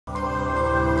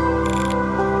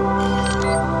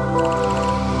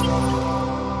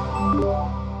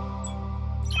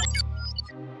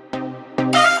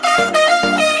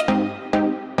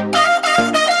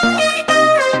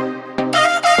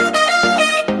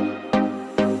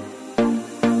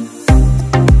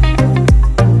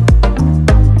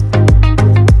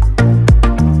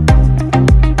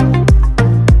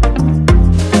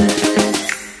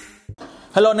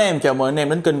Hello anh em, chào mừng anh em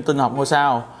đến kênh Tin Học Ngôi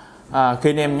Sao. Khi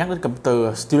anh em nhắc đến cụm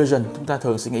từ Stilation, chúng ta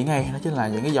thường suy nghĩ ngay đó chính là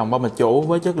những cái dòng ba Mạch Chủ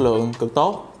với chất lượng cực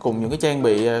tốt cùng những cái trang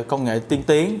bị công nghệ tiên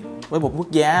tiến với một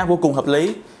mức giá vô cùng hợp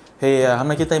lý. Thì hôm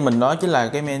nay trên tay mình đó chính là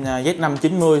cái main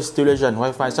Z590 Stilation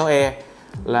WiFi 6E,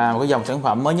 là một cái dòng sản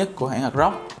phẩm mới nhất của hãng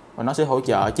ASrock và nó sẽ hỗ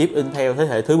trợ chip Intel thế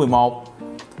hệ thứ 11.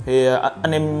 Thì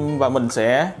anh em và mình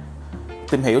sẽ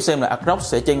tìm hiểu xem là ASrock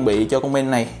sẽ trang bị cho con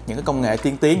main này những cái công nghệ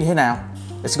tiên tiến như thế nào.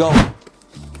 Let's go.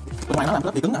 Bên ngoài nó làm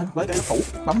lớp bìa cứng với cái lớp phủ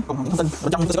bấm cùng những thông tin.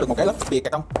 Bên trong nó sẽ có được một cái lớp bìa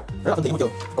carton rất là thân thiện môi trường,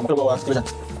 cùng một turbo Stilation.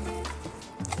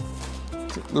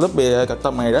 Lớp bìa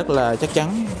carton này rất là chắc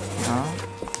chắn. Đó.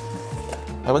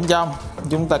 Ở bên trong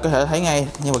chúng ta có thể thấy ngay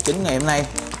nhân vật chính ngày hôm nay,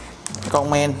 con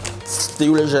main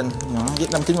Stilation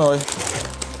Z590.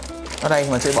 Ở đây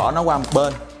mình sẽ bỏ nó qua một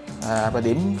bên và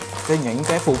điểm với những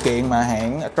cái phụ kiện mà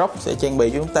hãng ASrock sẽ trang bị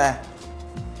cho chúng ta.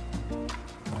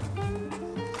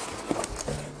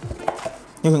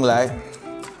 Như thường lệ,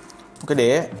 một cái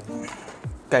đĩa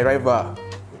cài driver.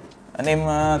 Anh em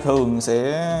thường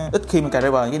sẽ ít khi mà cài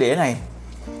driver cái đĩa này.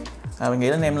 Mình nghĩ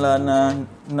anh em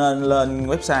nên lên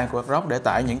website của ASrock để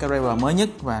tải những cái driver mới nhất,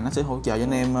 và nó sẽ hỗ trợ cho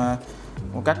anh em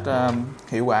một cách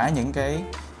hiệu quả những cái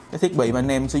thiết bị mà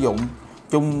anh em sử dụng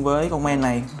chung với con main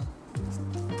này.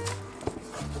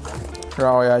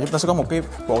 Rồi chúng ta sẽ có một cái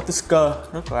bộ sticker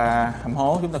rất là hầm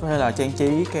hố, chúng ta có thể là trang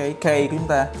trí cái case của chúng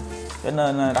ta trở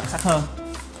nên đặc sắc hơn.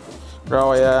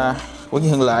 Rồi cũng như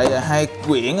thường lệ, hai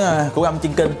quyển của âm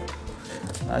trên kinh,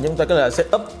 chúng ta có thể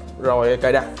setup rồi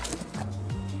cài đặt.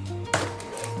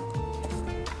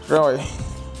 Rồi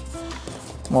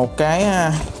một cái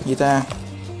gì ta,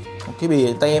 một cái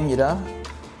bìa tem gì đó,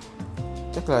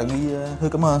 chắc là ghi thư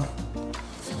cảm ơn.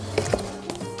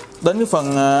 Đến cái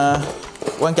phần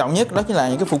quan trọng nhất đó chính là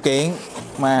những cái phụ kiện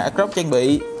mà ASrock trang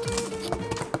bị.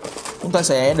 Chúng ta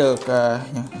sẽ được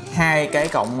hai cái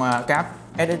cổng cáp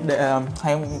SSD,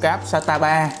 hai cáp SATA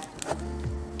 3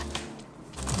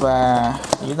 và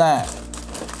chúng ta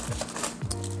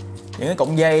những cái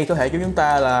cổng dây có thể giúp chúng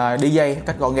ta là đi dây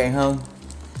cách gọn gàng hơn.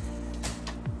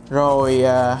 Rồi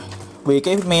vì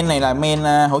cái main này là main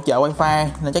hỗ trợ wifi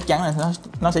nên chắc chắn là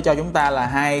nó sẽ cho chúng ta là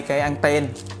hai cái anten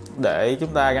để chúng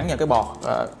ta gắn vào cái bọt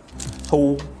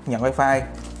thu nhận wifi,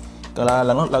 gọi là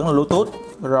lẫn là Bluetooth.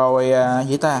 Rồi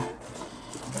gì ta,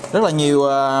 rất là nhiều,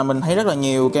 mình thấy rất là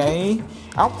nhiều cái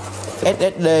ốc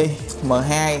SSD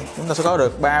M2. Chúng ta sẽ có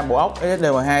được 3 bộ ốc SSD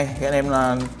M2. Thì anh em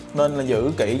nên là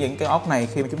giữ kỹ những cái ốc này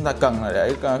khi mà chúng ta cần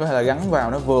để có thể là gắn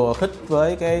vào nó vừa khít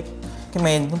với cái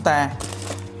main chúng ta.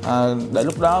 Để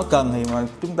lúc đó cần thì mà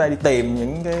chúng ta đi tìm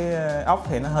những cái ốc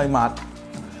thì nó hơi mệt.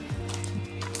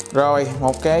 Rồi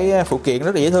một cái phụ kiện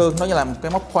rất là dễ thương, đó là một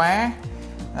cái móc khóa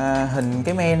hình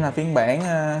cái main là phiên bản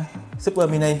Super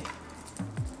Mini.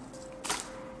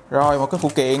 Rồi một cái phụ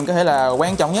kiện có thể là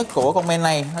quan trọng nhất của con main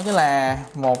này, đó chính là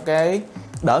một cái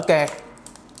đỡ card.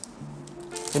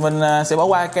 Thì mình sẽ bỏ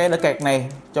qua cái đỡ card này,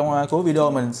 trong cuối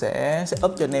video mình sẽ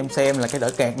up cho anh em xem là cái đỡ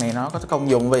card này nó có công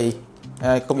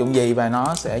dụng gì và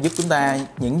nó sẽ giúp chúng ta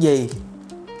những gì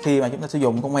khi mà chúng ta sử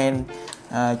dụng con main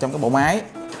trong cái bộ máy.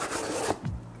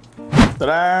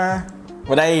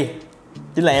 Và đây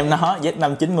chính là em nó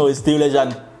Z590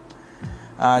 Stilation.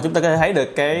 Chúng ta có thể thấy được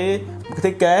cái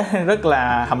thiết kế rất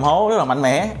là hầm hố, rất là mạnh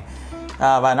mẽ,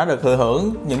 và nó được thừa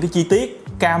hưởng những cái chi tiết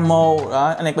camo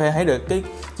đó. Anh em có thể thấy được cái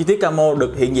chi tiết camo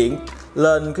được hiện diện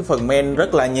lên cái phần main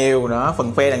rất là nhiều đó.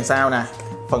 Phần phe đằng sau nè,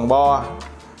 phần bo,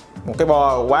 một cái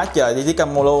bo quá trời chi tiết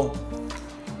camo luôn.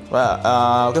 Và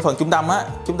cái phần trung tâm á,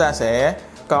 chúng ta sẽ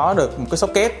có được một cái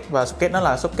socket, và socket nó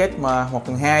là socket mà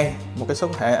 1/2,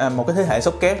 một cái thế hệ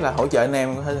socket là hỗ trợ anh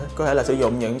em có thể là sử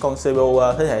dụng những con CPU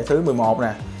thế hệ thứ 11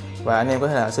 nè, và anh em có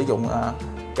thể là sử dụng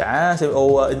cả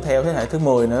CPU Intel thế hệ thứ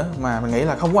 10 nữa. Mà mình nghĩ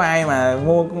là không có ai mà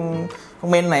mua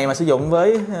con main này mà sử dụng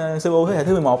với CPU thế hệ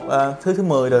thứ 11, thứ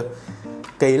 10 được.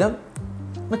 Kỳ lắm,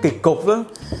 nó kỳ cục lắm,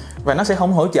 và nó sẽ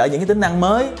không hỗ trợ những cái tính năng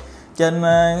mới trên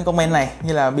con main này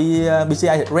như là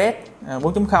PCI Red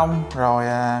 4.0, rồi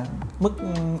mức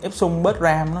ép sung bớt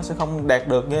RAM nó sẽ không đạt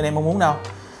được như anh em mong muốn đâu.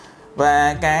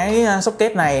 Và cái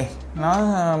socket này nó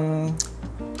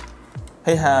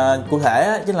cụ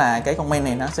thể chính là cái con main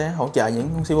này nó sẽ hỗ trợ những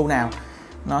con CPU nào.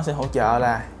 Nó sẽ hỗ trợ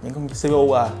là những con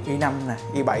CPU i5 nè,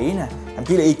 i7 nè, thậm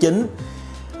chí là i9.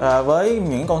 Với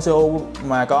những con CPU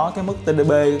mà có cái mức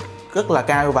TDP rất là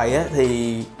cao như vậy á,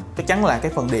 thì chắc chắn là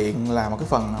cái phần điện là một cái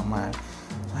phần mà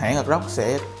hãng ASrock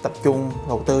sẽ tập trung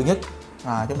đầu tư nhất.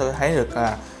 Chúng ta có thấy được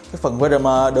cái phần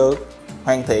VRM được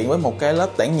hoàn thiện với một cái lớp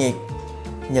tản nhiệt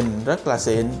nhìn rất là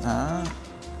xịn.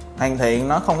 Hoàn thiện,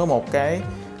 nó không có một cái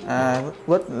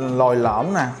vết lồi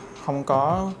lõm nè, không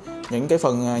có những cái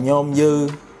phần nhôm dư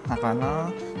hoặc là nó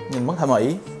nhìn mất thẩm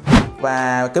mỹ.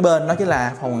 Và cái bên đó chính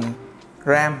là phần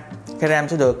RAM. Cái RAM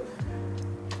sẽ được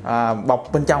bọc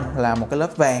bên trong là một cái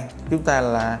lớp vàng, chúng ta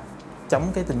là chống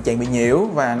cái tình trạng bị nhiễu,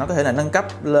 và nó có thể là nâng cấp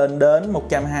lên đến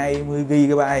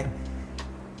 120GB.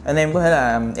 Anh em có thể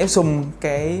là ép xung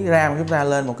cái RAM của chúng ta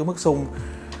lên một cái mức xung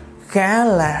khá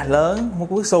là lớn,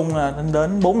 một mức xung lên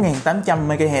đến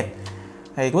 4800MHz.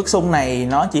 Thì mức xung này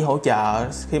nó chỉ hỗ trợ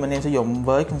khi mà anh em sử dụng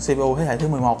với con CPU thế hệ thứ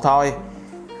 11 thôi.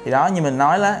 Thì đó, như mình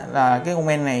nói đó, là cái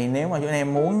comment này nếu mà chúng anh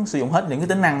em muốn sử dụng hết những cái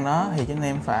tính năng đó thì chúng anh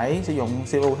em phải sử dụng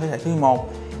CPU thế hệ thứ 11.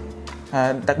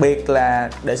 Đặc biệt là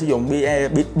để sử dụng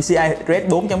PCI ASrock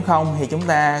 4.0 thì chúng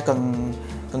ta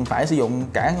cần phải sử dụng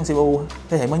cả con CPU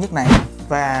thế hệ mới nhất này.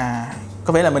 Và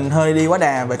có vẻ là mình hơi đi quá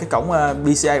đà về cái cổng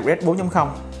PCI ASrock 4.0.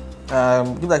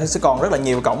 Chúng ta sẽ còn rất là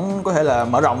nhiều cổng có thể là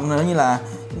mở rộng nữa, như là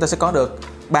chúng ta sẽ có được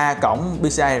 3 cổng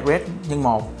PCI ASrock nhân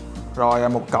 1, rồi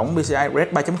một cổng PCI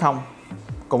ASrock 3.0.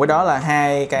 Cùng với đó là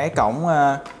 2 cái cổng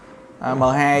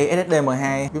M2 SSD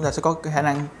M2, chúng ta sẽ có khả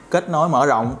năng kết nối mở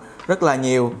rộng rất là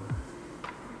nhiều.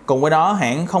 Cùng với đó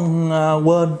hãng không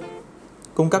quên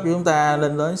cung cấp cho chúng ta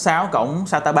lên đến 6 cổng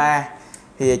SATA 3,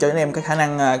 thì cho anh em cái khả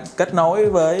năng kết nối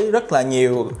với rất là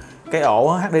nhiều cái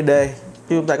ổ HDD,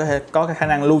 chứ chúng ta có thể có cái khả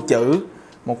năng lưu trữ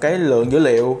một cái lượng dữ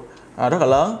liệu rất là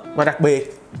lớn. Và đặc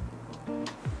biệt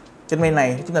trên bên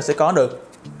này chúng ta sẽ có được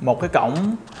một cái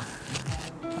cổng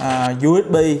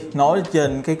USB nối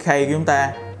trên cái khay của chúng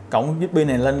ta. Cổng USB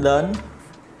này lên đến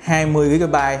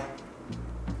 20GB,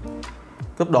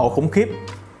 tốc độ khủng khiếp.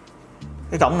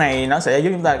 Cái cổng này nó sẽ giúp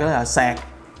chúng ta có thể là sạc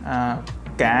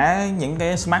cả những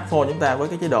cái smartphone chúng ta với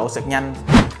cái chế độ sạc nhanh.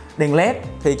 Đèn LED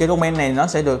thì cái comment này nó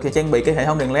sẽ được trang bị cái hệ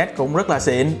thống đèn LED cũng rất là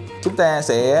xịn. Chúng ta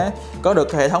sẽ có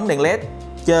được hệ thống đèn LED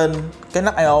trên cái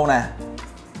nắp I/O nè,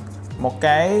 một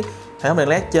cái hệ thống đèn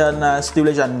LED trên Steel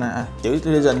Legend, chữ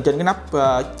Steel Legend trên cái nắp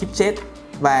chipset,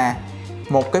 và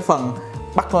một cái phần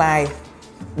backlight,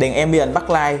 đèn ambient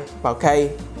backlight vào khay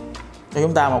cho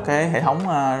chúng ta một cái hệ thống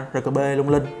RGB lung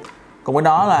linh. Cùng với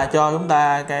đó là cho chúng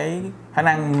ta cái khả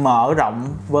năng mở rộng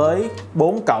với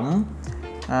 4 cổng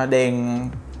đèn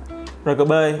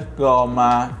RGB gồm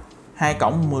 2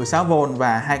 cổng 16V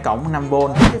và 2 cổng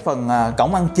 5V. Cái phần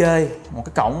cổng ăn chơi,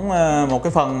 một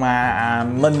cái phần mà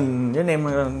mình với anh em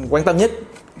quan tâm nhất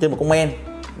trên một comment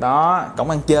đó, cổng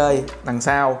ăn chơi đằng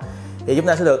sau thì chúng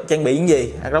ta sẽ được trang bị những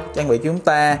gì? ASrock trang bị cho chúng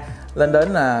ta lên đến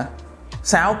là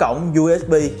 6 cổng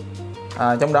USB,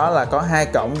 trong đó là có 2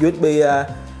 cổng USB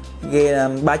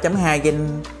 3.2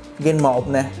 Gen 1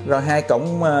 nè, rồi 2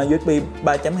 cổng USB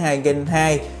 3.2 Gen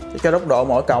 2 cho tốc độ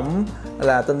mỗi cổng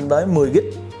là lên tới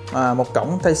 10GB, một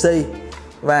cổng Type-C,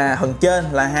 và phần trên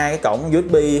là 2 cái cổng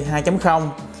USB 2.0.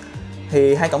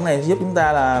 Thì 2 cổng này giúp chúng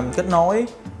ta là kết nối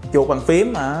chuột bằng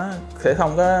phím sẽ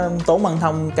không có tốn băng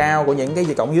thông cao của những cái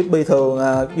cổng USB thường,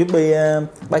 USB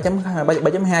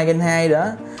 3.2 Gen 2 đó.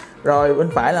 Rồi bên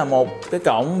phải là một cái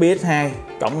cổng BS2.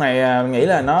 Cổng này nghĩ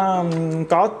là nó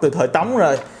có từ thời Tống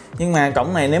rồi, nhưng mà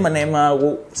cổng này nếu mà anh em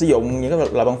sử dụng những cái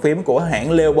loại bàn phím của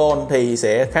hãng Leopold thì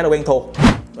sẽ khá là quen thuộc.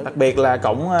 Đặc biệt là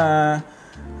cổng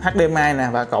HDMI nè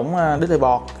và cổng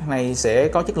DisplayPort này sẽ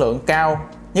có chất lượng cao,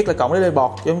 nhất là cổng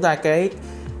DisplayPort cho chúng ta cái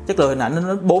chất lượng hình ảnh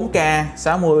nó 4K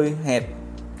 60Hz.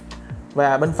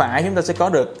 Và bên phải chúng ta sẽ có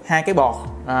được 2 cái bọt,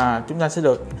 chúng ta sẽ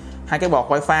được 2 cái bọt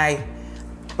Wi-Fi,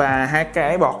 và 2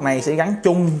 cái bọt này sẽ gắn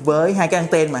chung với 2 cái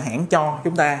anten mà hãng cho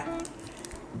chúng ta.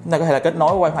 Chúng ta có thể là kết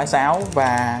nối Wi-Fi 6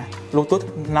 và Bluetooth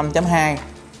 5.2.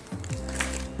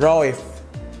 Rồi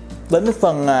đến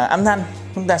phần âm thanh,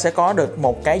 chúng ta sẽ có được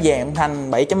một cái dàn âm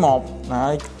thanh 7.1.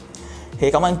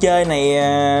 Thì cổng ăn chơi này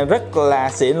rất là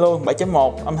xịn luôn.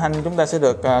 7.1 âm thanh chúng ta sẽ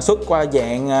được xuất qua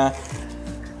dạng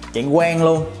quang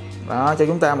luôn đó, cho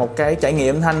chúng ta một cái trải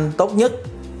nghiệm âm thanh tốt nhất,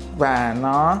 và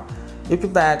nó giúp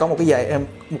chúng ta có một cái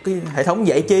hệ thống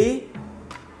giải trí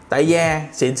tại gia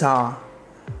xịn sò.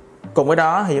 Cùng với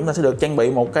đó thì chúng ta sẽ được trang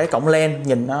bị một cái cổng LAN,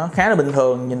 nhìn nó khá là bình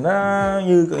thường, nhìn nó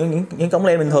như những cổng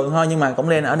LAN bình thường thôi, nhưng mà cổng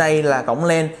LAN ở đây là cổng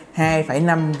LAN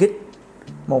 2,5GB,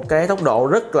 một cái tốc độ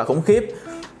rất là khủng khiếp.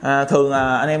 Thường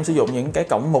anh em sử dụng những cái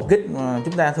cổng 1GB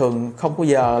chúng ta thường không bao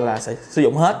giờ là sẽ sử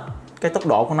dụng hết cái tốc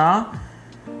độ của nó.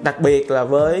 Đặc biệt là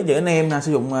với những anh em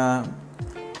sử dụng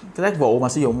cái tác vụ mà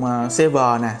sử dụng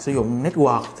server nè, sử dụng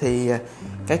network, thì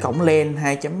cái cổng LAN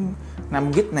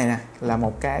 2.5GB này nè là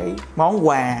một cái món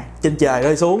quà trên trời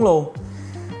rơi xuống luôn.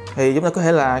 Thì chúng ta có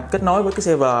thể là kết nối với cái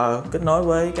server, kết nối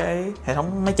với cái hệ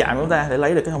thống máy chạm của chúng ta để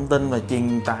lấy được cái thông tin và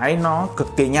truyền tải nó cực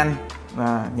kỳ nhanh.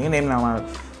 Những anh em nào mà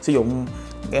sử dụng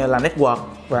là network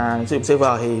và sử dụng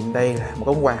server thì đây là một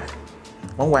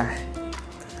món quà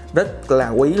rất là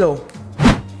quý luôn.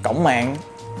 Cổng mạng,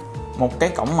 một cái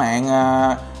cổng mạng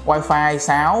Wi-Fi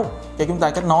 6 cho chúng ta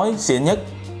kết nối xịn nhất.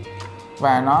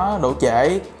 và nó độ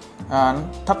trễ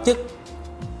thấp nhất,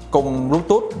 cùng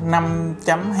Bluetooth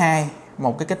 5.2,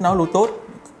 một cái kết nối Bluetooth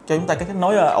cho chúng ta cái kết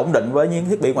nối ổn định với những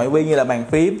thiết bị ngoại vi như là bàn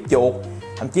phím, chuột,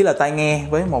 thậm chí là tai nghe,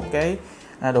 với một cái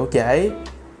độ trễ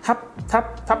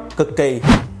thấp cực kỳ.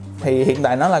 Thì hiện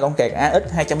tại nó là con card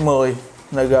AX210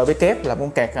 NGW, là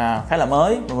con card khá là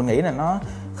mới, và mình nghĩ là nó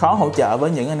khó hỗ trợ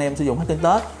với những anh em sử dụng hết kênh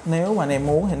Tết. Nếu mà anh em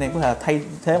muốn thì anh em có thể thay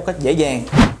thế một cách dễ dàng.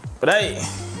 Và đây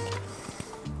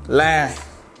là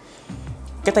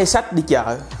cái tay xách đi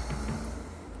chợ.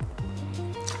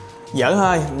 Dở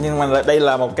thôi, nhưng mà đây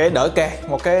là một cái đỡ card,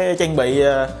 một cái trang bị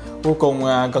vô cùng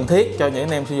cần thiết cho những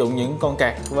anh em sử dụng những con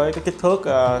card với cái kích thước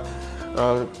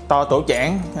to tổ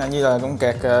chảng, như là con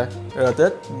card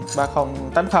RTX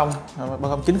 3080,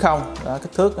 3090.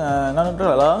 Kích thước nó rất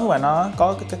là lớn và nó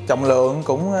có cái trọng lượng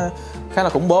cũng khá là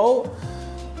khủng bố.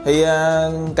 Thì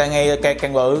càng ngày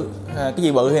càng bự, cái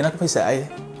gì bự thì nó cũng phải xệ.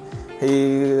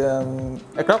 Thì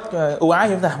ASrock ưu ái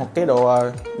cho chúng ta một cái độ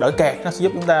đỡ card, nó sẽ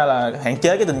giúp chúng ta là hạn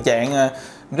chế cái tình trạng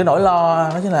cái nỗi lo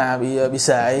đó chính là bị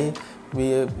xệ,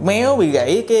 bị méo, bị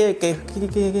gãy cái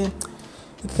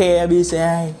khe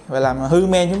PCI và làm hư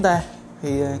men chúng ta.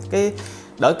 Thì cái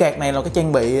đỡ card này là cái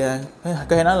trang bị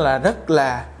có thể nói là rất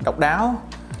là độc đáo,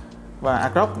 và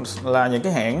ASrock là những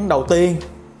cái hãng đầu tiên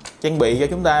trang bị cho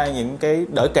chúng ta những cái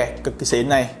đỡ card cực kỳ xịn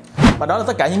này. Và đó là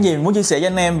tất cả những gì mình muốn chia sẻ với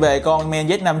anh em về con Men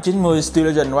Z590 Steel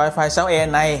Legend Wi-Fi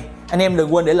 6E này. Anh em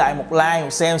đừng quên để lại một like, một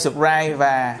share, subscribe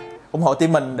và ủng hộ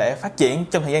team mình để phát triển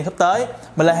trong thời gian sắp tới.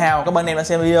 Mình là Hào, cảm ơn anh em đã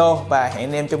xem video và hẹn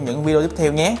anh em trong những video tiếp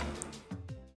theo nhé.